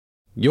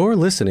You're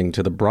listening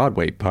to the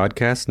Broadway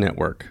Podcast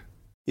Network.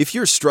 If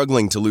you're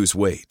struggling to lose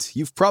weight,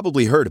 you've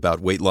probably heard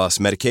about weight loss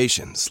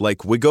medications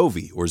like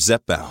Wegovy or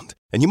Zepbound,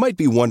 and you might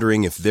be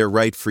wondering if they're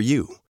right for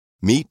you.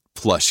 Meet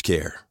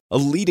PlushCare, a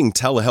leading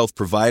telehealth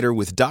provider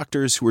with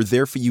doctors who are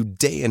there for you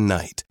day and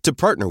night to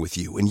partner with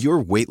you in your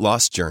weight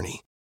loss journey.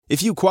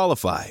 If you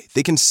qualify,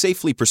 they can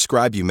safely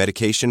prescribe you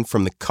medication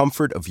from the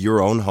comfort of your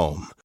own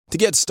home. To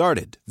get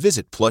started,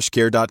 visit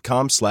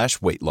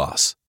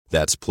plushcare.com/weight-loss.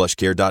 That's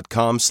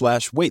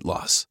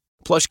plushcare.com/weight-loss.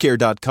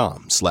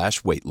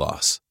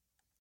 plushcare.com/weight-loss.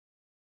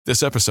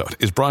 This episode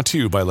is brought to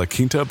you by La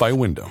Quinta by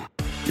Wyndham.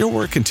 Your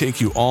work can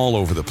take you all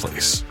over the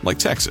place, like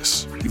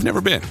Texas. You've never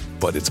been,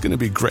 but it's going to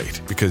be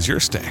great because you're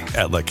staying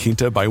at La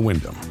Quinta by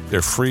Wyndham.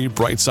 Their free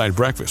Bright Side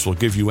breakfast will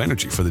give you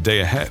energy for the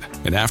day ahead.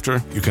 And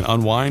after, you can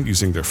unwind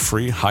using their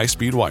free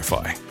high-speed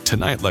Wi-Fi.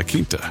 Tonight, La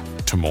Quinta.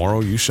 Tomorrow,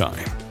 you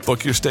shine.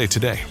 Book your stay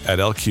today at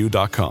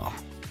LQ.com.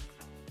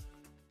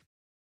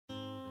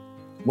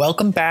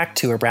 Welcome back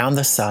to Around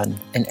the Sun,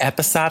 an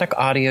episodic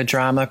audio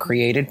drama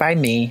created by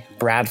me,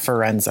 Brad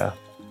Forenza.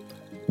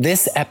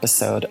 This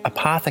episode,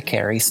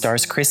 Apothecary,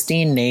 stars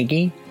Christine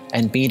Nagy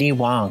and BD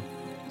Wong.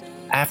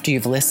 After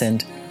you've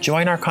listened,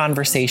 join our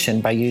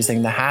conversation by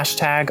using the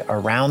hashtag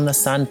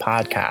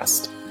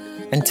AroundTheSunPodcast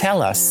and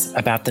tell us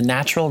about the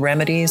natural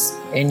remedies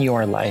in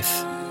your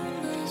life.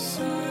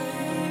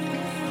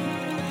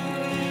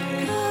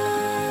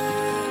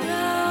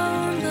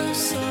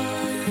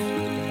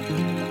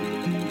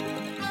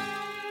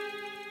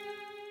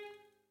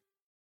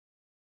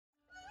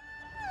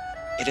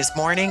 It is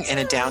morning in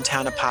a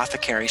downtown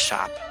apothecary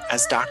shop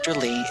as Dr.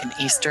 Lee, an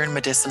Eastern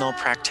medicinal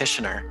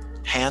practitioner,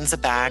 hands a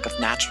bag of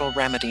natural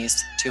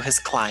remedies to his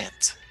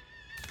client.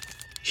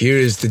 Here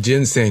is the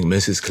ginseng,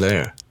 Mrs.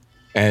 Claire.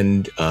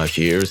 And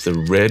here's the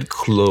red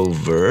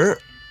clover.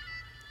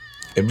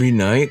 Every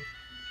night,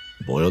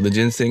 boil the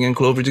ginseng and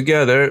clover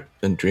together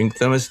and drink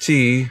them as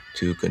tea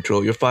to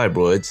control your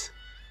fibroids.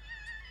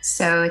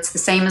 So it's the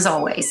same as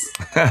always.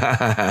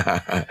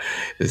 The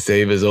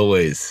same as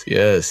always,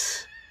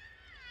 yes.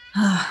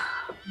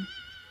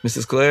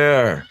 Mrs.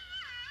 Claire,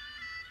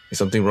 is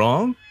something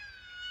wrong?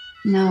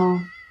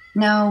 No,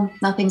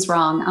 nothing's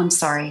wrong. I'm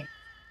sorry.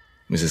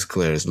 Mrs.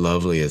 Claire is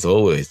lovely as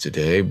always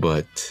today,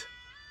 but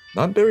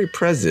not very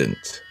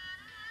present.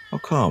 How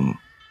come?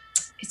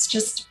 It's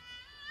just...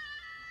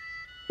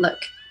 Look,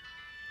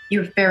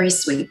 you're very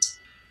sweet.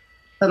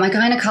 But my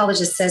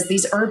gynecologist says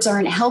these herbs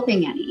aren't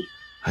helping any.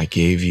 I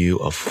gave you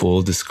a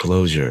full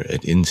disclosure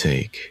at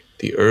intake.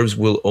 The herbs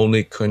will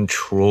only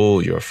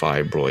control your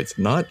fibroids,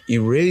 not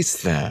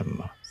erase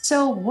them.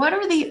 So what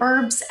are the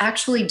herbs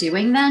actually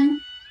doing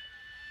then?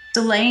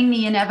 Delaying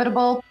the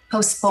inevitable?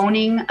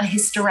 Postponing a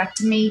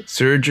hysterectomy?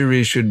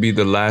 Surgery should be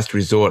the last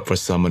resort for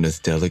someone as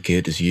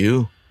delicate as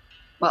you.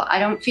 Well, I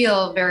don't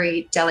feel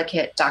very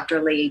delicate,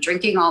 Dr. Lee.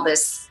 Drinking all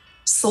this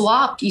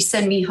slop you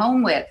send me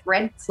home with.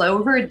 Red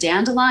clover,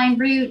 dandelion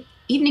root,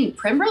 evening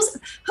primrose.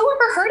 Who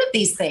ever heard of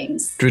these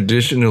things?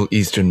 Traditional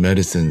Eastern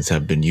medicines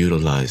have been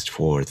utilized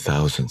for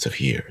thousands of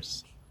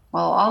years.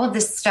 Well, all of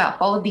this stuff,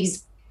 all of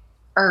these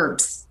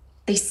herbs,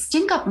 they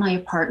stink up my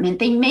apartment.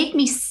 They make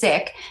me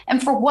sick.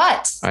 And for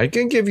what? I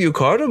can give you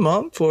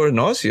cardamom for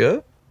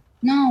nausea.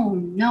 No.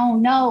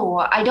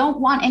 I don't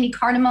want any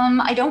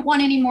cardamom. I don't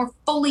want any more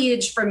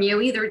foliage from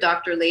you either,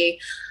 Dr. Lee.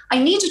 I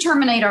need to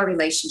terminate our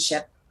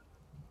relationship.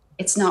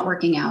 It's not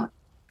working out.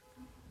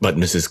 But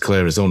Mrs.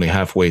 Claire is only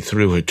halfway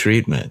through her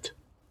treatment.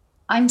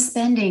 I'm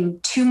spending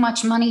too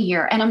much money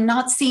here, and I'm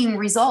not seeing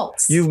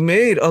results. You've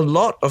made a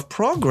lot of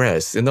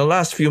progress in the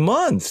last few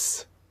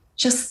months.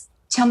 Just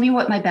tell me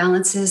what my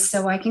balance is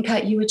so I can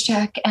cut you a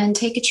check and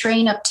take a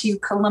train up to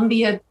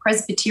Columbia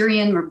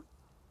Presbyterian or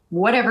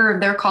whatever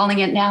they're calling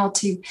it now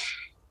to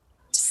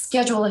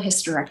schedule a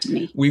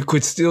hysterectomy. We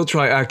could still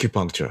try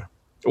acupuncture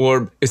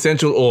or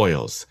essential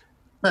oils.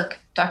 Look,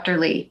 Dr.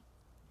 Lee,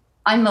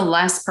 I'm the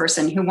last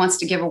person who wants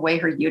to give away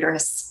her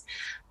uterus,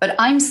 but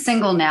I'm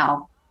single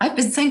now. I've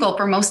been single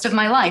for most of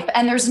my life,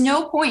 and there's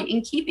no point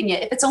in keeping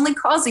it if it's only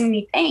causing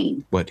me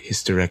pain. But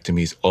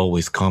hysterectomies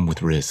always come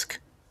with risk.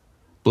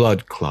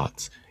 Blood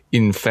clots,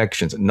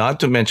 infections, not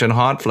to mention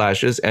hot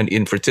flashes and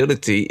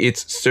infertility.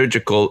 It's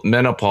surgical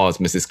menopause,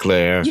 Mrs.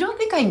 Claire. You don't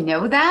think I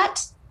know that?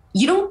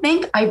 You don't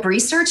think I've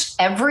researched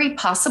every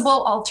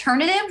possible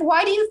alternative?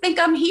 Why do you think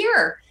I'm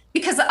here?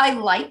 Because I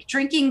like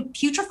drinking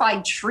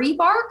putrefied tree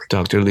bark?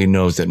 Dr. Lee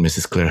knows that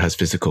Mrs. Claire has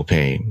physical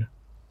pain,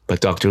 but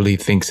Dr. Lee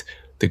thinks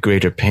the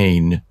greater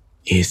pain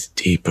is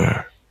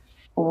deeper.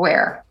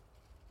 Where?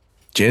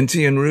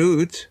 Gentian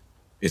root.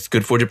 It's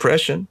good for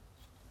depression.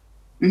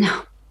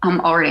 No, I'm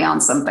already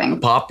on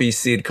something. Poppy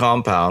seed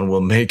compound will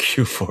make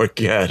you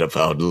forget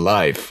about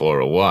life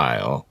for a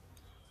while.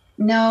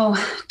 No,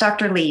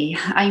 Dr. Lee,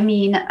 I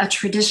mean a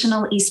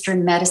traditional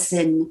Eastern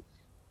medicine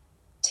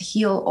to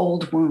heal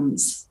old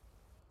wounds.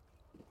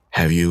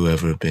 Have you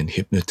ever been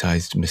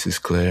hypnotized,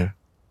 Mrs. Claire?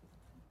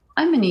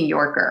 I'm a New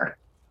Yorker.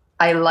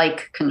 I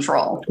like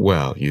control.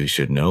 Well, you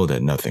should know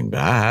that nothing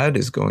bad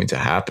is going to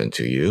happen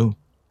to you.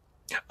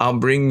 I'll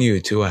bring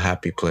you to a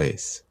happy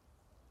place.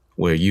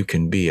 where you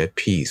can be at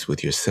peace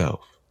with yourself.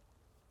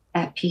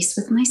 At peace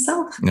with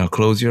myself. Now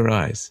close your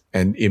eyes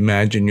and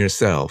imagine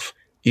yourself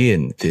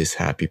in this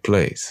happy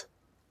place.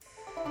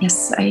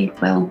 Yes, I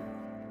will.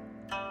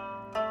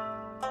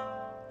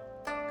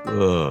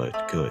 Good,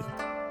 good.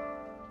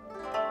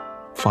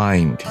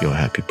 Find your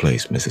happy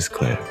place, Mrs.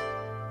 Clare,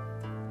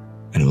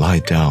 and lie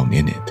down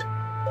in it.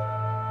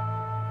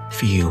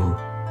 Feel,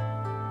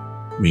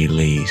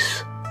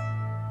 release,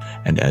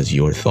 and as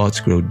your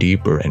thoughts grow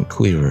deeper and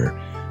clearer,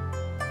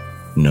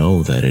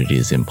 know that it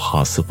is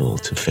impossible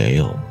to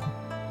fail.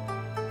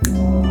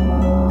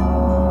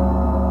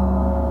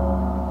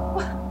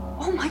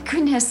 Oh my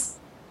goodness.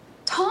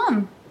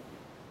 Tom,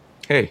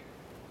 Hey,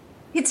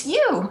 it's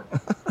you.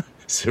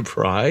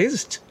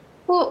 surprised?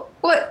 Well,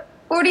 what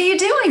are you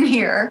doing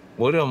here?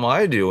 What am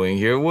I doing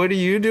here? What are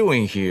you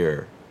doing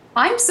here?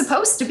 I'm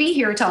supposed to be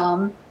here,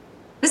 Tom.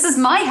 This is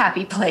my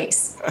happy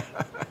place.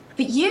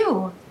 But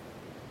you,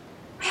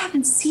 I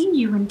haven't seen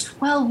you in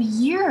 12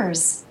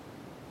 years.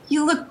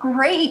 You look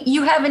great.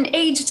 You haven't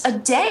aged a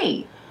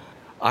day.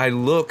 I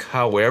look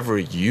however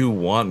you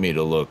want me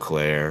to look,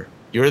 Claire.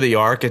 You're the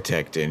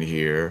architect in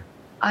here.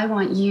 I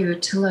want you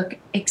to look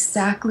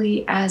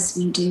exactly as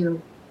you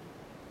do.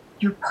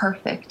 You're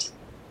perfect.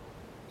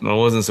 I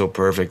wasn't so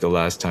perfect the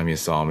last time you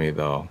saw me,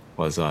 though,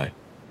 was I?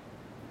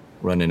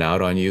 Running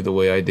out on you the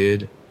way I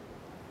did?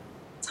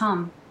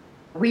 Tom,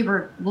 we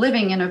were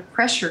living in a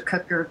pressure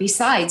cooker.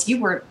 Besides,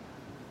 you were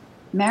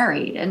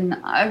married, and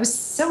I was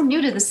so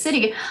new to the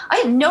city. I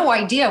had no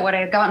idea what I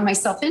had gotten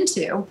myself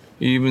into.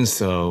 Even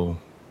so,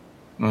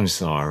 I'm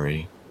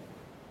sorry.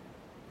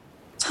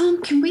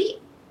 Tom, can we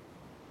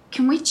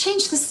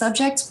change the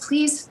subject,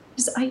 please?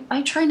 Because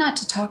I try not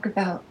to talk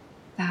about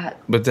that.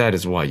 But that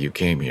is why you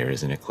came here,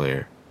 isn't it,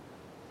 Claire?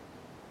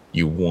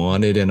 You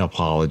wanted an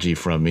apology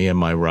from me,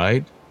 am I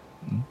right?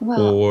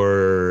 Well,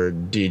 Or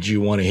did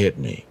you want to hit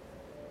me?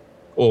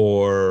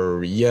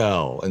 Or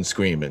yell and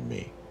scream at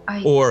me?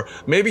 Or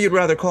maybe you'd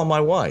rather call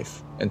my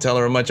wife and tell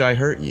her how much I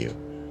hurt you.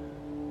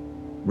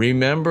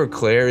 Remember,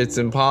 Claire, it's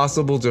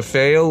impossible to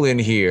fail in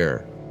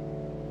here.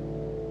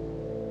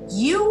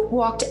 you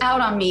walked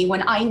out on me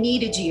when I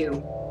needed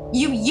you.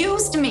 You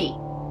used me.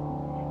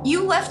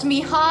 You left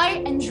me high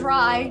and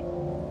dry,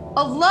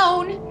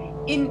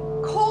 alone in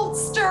cold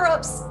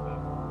stirrups,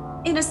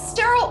 in a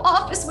sterile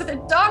office with a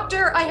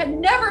doctor I had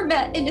never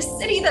met in a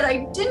city that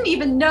I didn't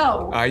even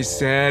know. I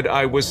said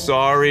I was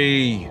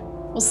sorry.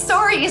 Well,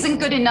 sorry isn't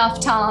good enough,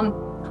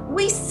 Tom.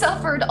 We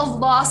suffered a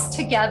loss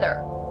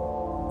together,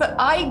 but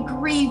I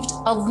grieved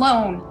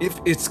alone. If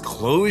it's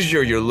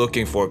closure you're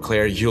looking for,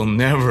 Claire, you'll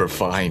never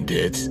find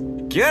it.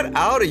 Get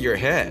out of your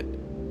head.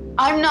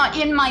 I'm not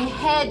in my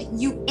head,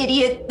 you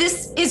idiot.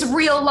 This is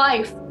real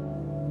life.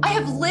 I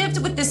have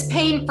lived with this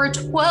pain for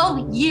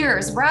 12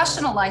 years,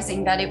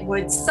 rationalizing that it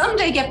would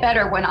someday get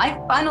better when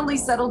I finally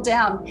settled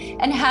down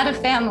and had a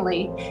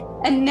family.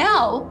 And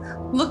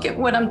now, look at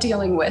what I'm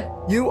dealing with.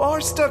 You are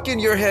stuck in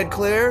your head,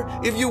 Claire.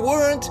 If you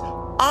weren't,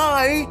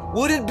 I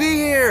wouldn't be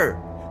here.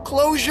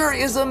 Closure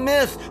is a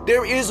myth.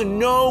 There is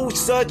no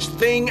such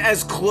thing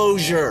as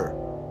closure.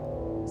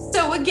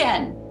 So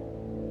again,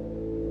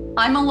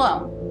 I'm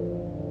alone.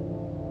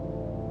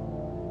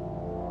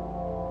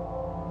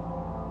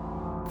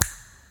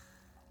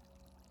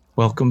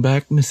 Welcome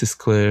back, Mrs.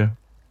 Clare.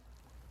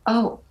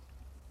 Oh,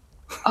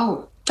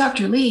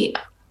 Dr. Lee,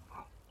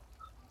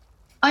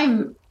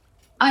 I'm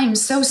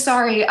so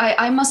sorry.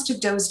 I must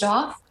have dozed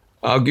off.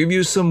 I'll give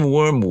you some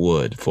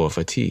wormwood for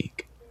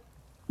fatigue.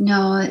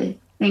 No,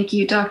 thank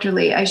you, Dr.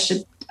 Lee. I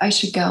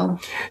should go.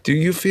 Do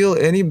you feel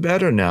any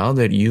better now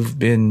that you've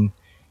been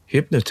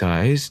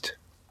hypnotized?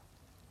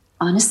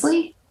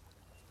 Honestly?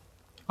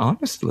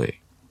 Honestly.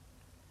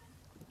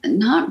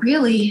 Not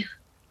really.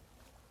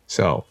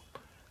 So,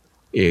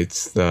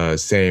 it's the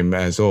same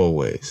as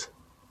always.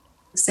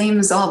 Same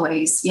as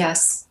always,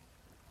 yes.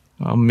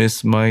 I'll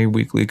miss my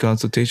weekly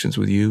consultations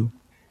with you.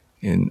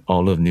 In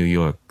all of New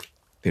York,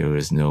 there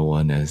is no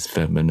one as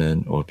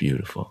feminine or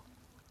beautiful.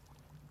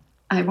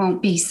 I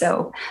won't be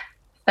so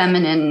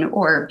feminine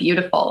or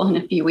beautiful in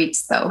a few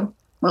weeks, though,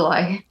 will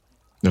I?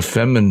 The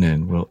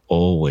feminine will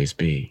always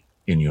be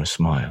in your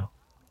smile.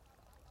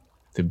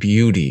 The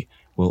beauty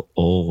will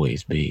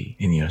always be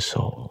in your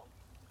soul.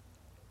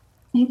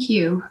 Thank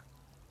you,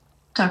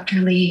 Dr.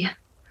 Lee.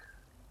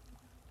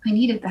 I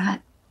needed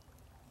that.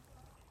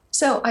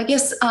 So I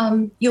guess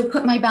you'll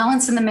put my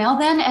balance in the mail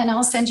then, and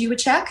I'll send you a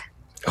check?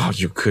 Oh,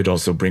 you could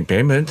also bring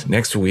payment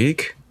next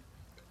week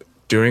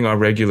during our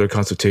regular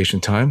consultation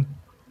time.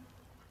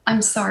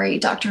 I'm sorry,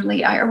 Dr.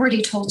 Lee. I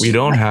already told you. We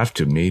don't have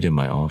to meet in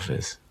my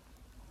office.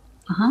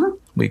 Uh-huh.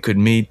 We could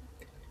meet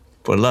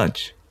for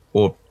lunch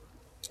or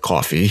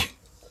coffee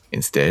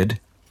instead,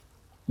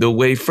 the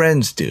way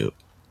friends do.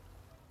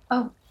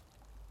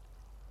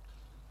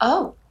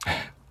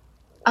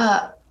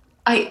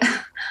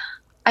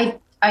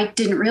 I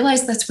didn't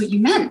realize that's what you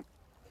meant.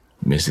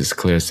 Mrs.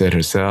 Clare said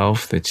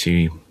herself that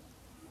she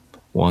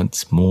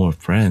wants more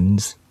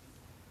friends.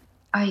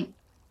 I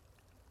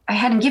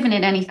hadn't given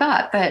it any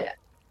thought, but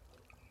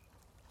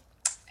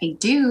I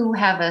do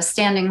have a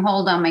standing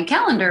hold on my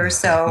calendar,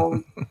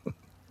 so...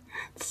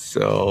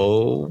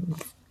 So,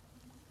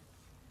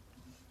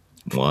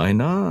 why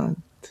not?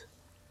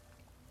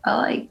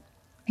 Well, I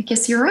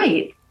guess you're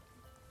right.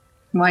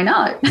 Why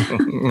not?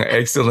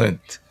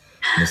 Excellent.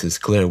 Mrs.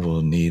 Clare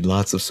will need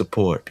lots of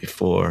support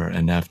before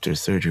and after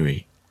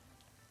surgery.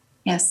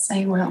 Yes,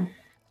 I will.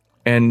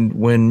 And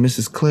when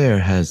Mrs. Clare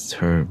has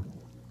her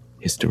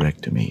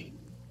hysterectomy,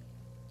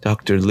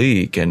 Dr.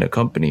 Lee can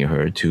accompany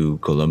her to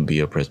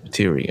Columbia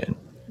Presbyterian,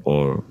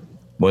 or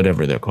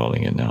whatever they're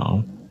calling it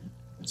now,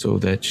 so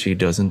that she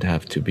doesn't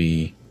have to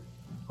be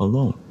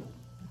alone.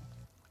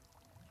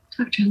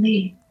 Dr.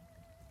 Lee,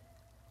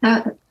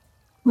 that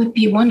would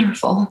be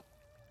wonderful.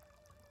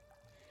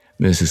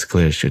 Mrs.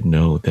 Clare should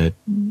know that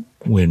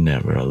we're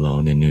never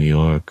alone in New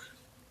York,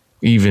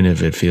 even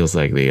if it feels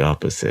like the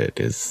opposite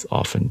is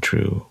often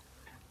true.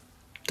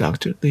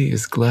 Dr. Lee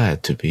is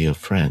glad to be a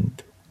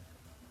friend.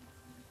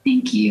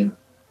 Thank you,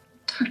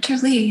 Dr.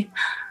 Lee.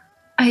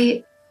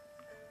 I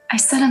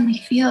suddenly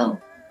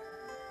feel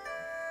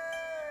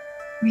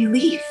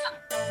relief.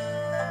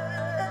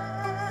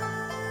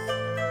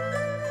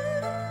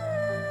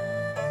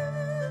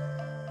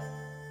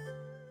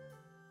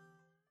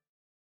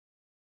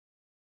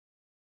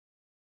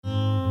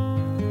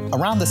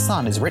 Around the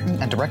Sun is written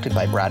and directed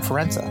by Brad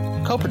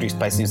Forenza, co-produced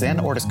by Suzanne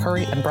Ortiz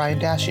Curry and Brian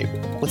Dashew,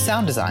 with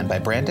sound design by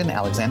Brandon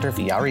Alexander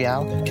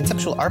Villarreal,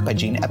 conceptual art by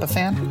Gene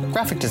Epiphan,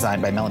 graphic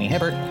design by Melanie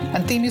Hibbert,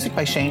 and theme music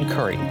by Shane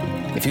Curry.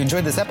 If you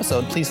enjoyed this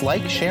episode, please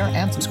like, share,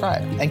 and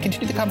subscribe, and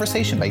continue the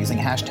conversation by using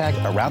hashtag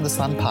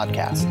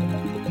 #AroundTheSunPodcast.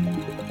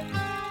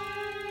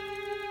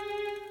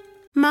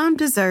 Mom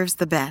deserves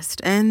the best,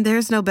 and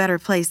there's no better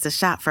place to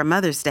shop for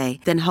Mother's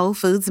Day than Whole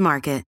Foods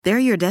Market. They're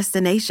your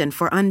destination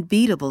for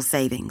unbeatable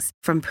savings,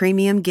 from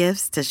premium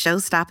gifts to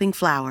show-stopping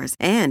flowers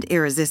and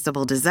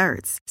irresistible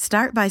desserts.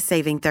 Start by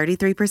saving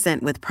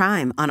 33% with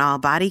Prime on all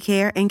body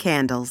care and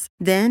candles.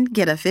 Then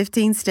get a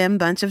 15-stem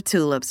bunch of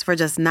tulips for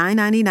just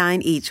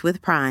 $9.99 each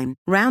with Prime.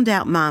 Round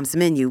out Mom's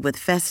menu with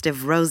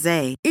festive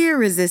rosé,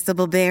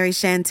 irresistible berry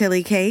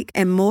chantilly cake,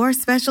 and more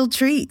special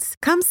treats.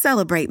 Come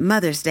celebrate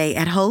Mother's Day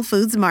at Whole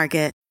Foods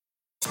Market.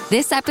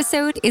 This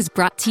episode is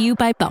brought to you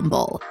by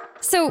Bumble.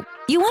 So,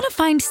 you want to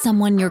find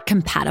someone you're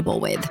compatible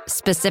with,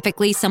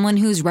 specifically someone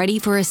who's ready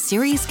for a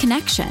serious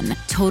connection,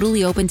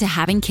 totally open to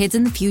having kids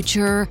in the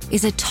future,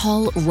 is a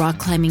tall,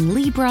 rock-climbing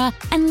Libra,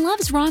 and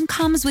loves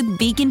rom-coms with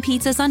vegan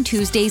pizzas on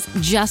Tuesdays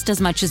just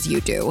as much as you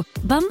do.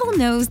 Bumble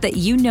knows that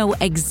you know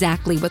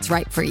exactly what's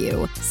right for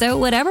you. So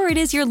whatever it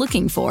is you're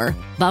looking for,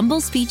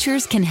 Bumble's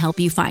features can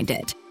help you find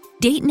it.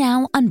 Date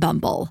now on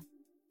Bumble.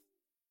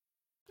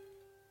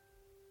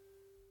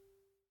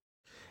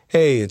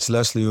 Hey, it's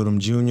Leslie Odom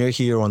Jr.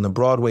 here on the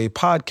Broadway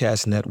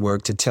Podcast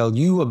Network to tell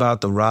you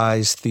about the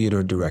Rise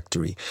Theater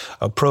Directory,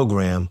 a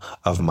program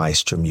of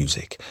Maestro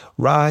Music.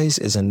 Rise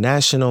is a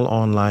national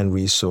online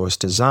resource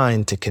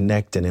designed to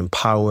connect and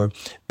empower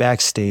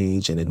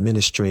backstage and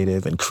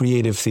administrative and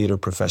creative theater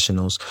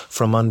professionals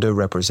from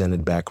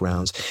underrepresented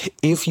backgrounds.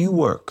 If you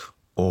work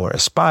or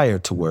aspire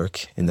to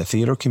work in the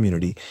theater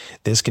community,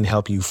 this can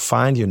help you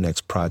find your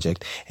next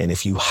project. And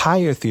if you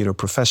hire theater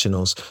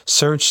professionals,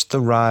 search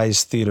the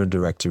Rise Theater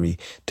Directory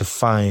to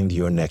find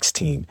your next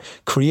team.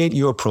 Create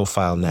your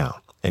profile now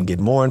and get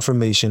more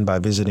information by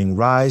visiting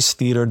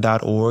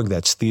risetheater.org.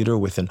 That's theater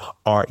with an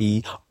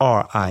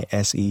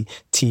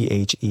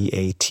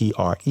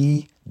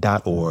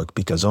RERISETHEATRE.org,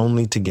 because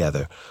only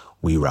together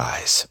we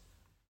rise.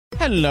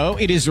 Hello,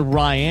 it is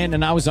Ryan,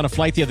 and I was on a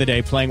flight the other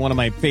day playing one of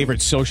my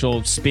favorite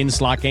social spin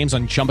slot games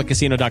on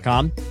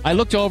ChumbaCasino.com. I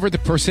looked over at the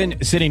person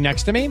sitting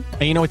next to me,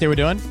 and you know what they were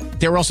doing?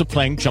 They were also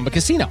playing Chumba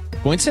Casino.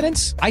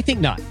 Coincidence? I think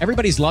not.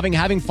 Everybody's loving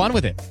having fun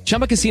with it.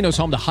 Chumba Casino is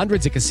home to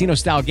hundreds of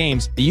casino-style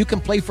games that you can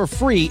play for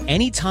free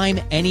anytime,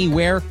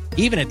 anywhere,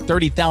 even at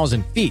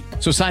 30,000 feet.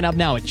 So sign up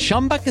now at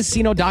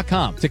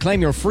ChumbaCasino.com to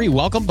claim your free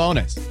welcome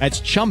bonus.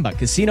 That's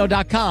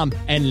ChumbaCasino.com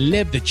and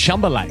live the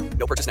Chumba life.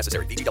 No purchase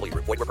necessary. VGW.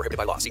 Void where prohibited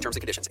by law. See terms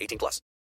and conditions. 18+.